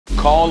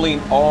calling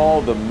all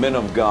the men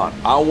of God.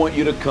 I want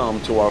you to come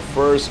to our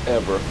first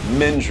ever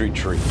men's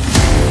retreat.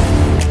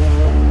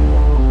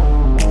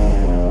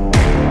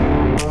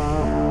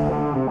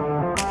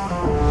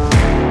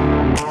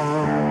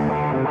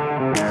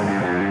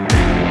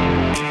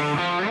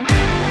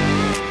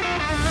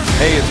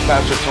 Hey, it's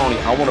Pastor Tony.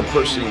 I want to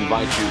personally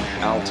invite you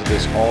out to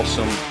this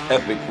awesome,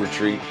 epic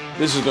retreat.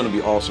 This is going to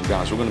be awesome,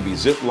 guys. We're going to be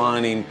zip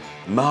lining,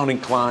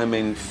 mountain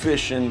climbing,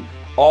 fishing,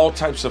 all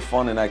types of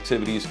fun and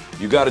activities.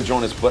 You got to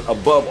join us, but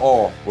above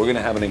all, we're going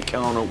to have an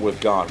encounter with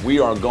God. We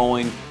are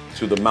going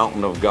to the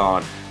mountain of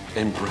God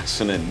in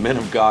Princeton. Men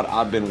of God,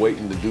 I've been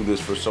waiting to do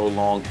this for so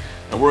long,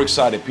 and we're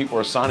excited. People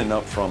are signing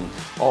up from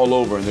all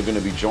over, and they're going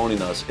to be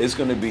joining us. It's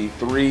going to be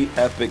 3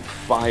 epic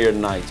fire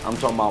nights. I'm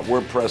talking about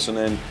we're pressing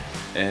in,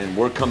 and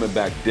we're coming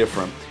back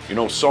different. You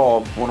know,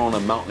 Saul went on a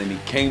mountain and he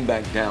came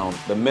back down.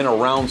 The men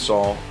around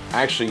Saul,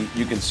 actually,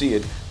 you can see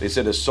it. They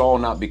said, has Saul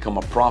not become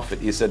a prophet?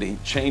 He said he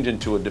changed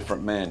into a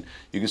different man.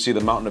 You can see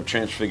the mountain of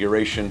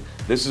transfiguration.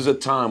 This is a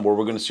time where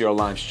we're going to see our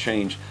lives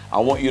change. I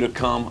want you to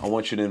come. I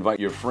want you to invite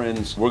your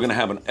friends. We're going to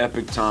have an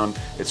epic time.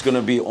 It's going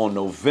to be on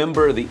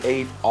November the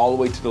 8th all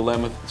the way to the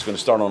 11th. It's going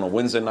to start on a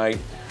Wednesday night,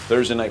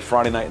 Thursday night,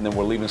 Friday night, and then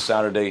we're leaving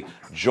Saturday.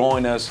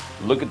 Join us.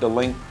 Look at the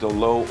link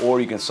below, or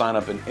you can sign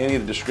up in any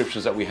of the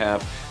descriptions that we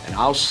have. And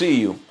I'll see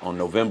you on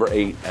November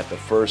 8th at the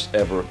first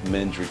ever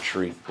men's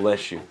retreat.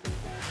 Bless you.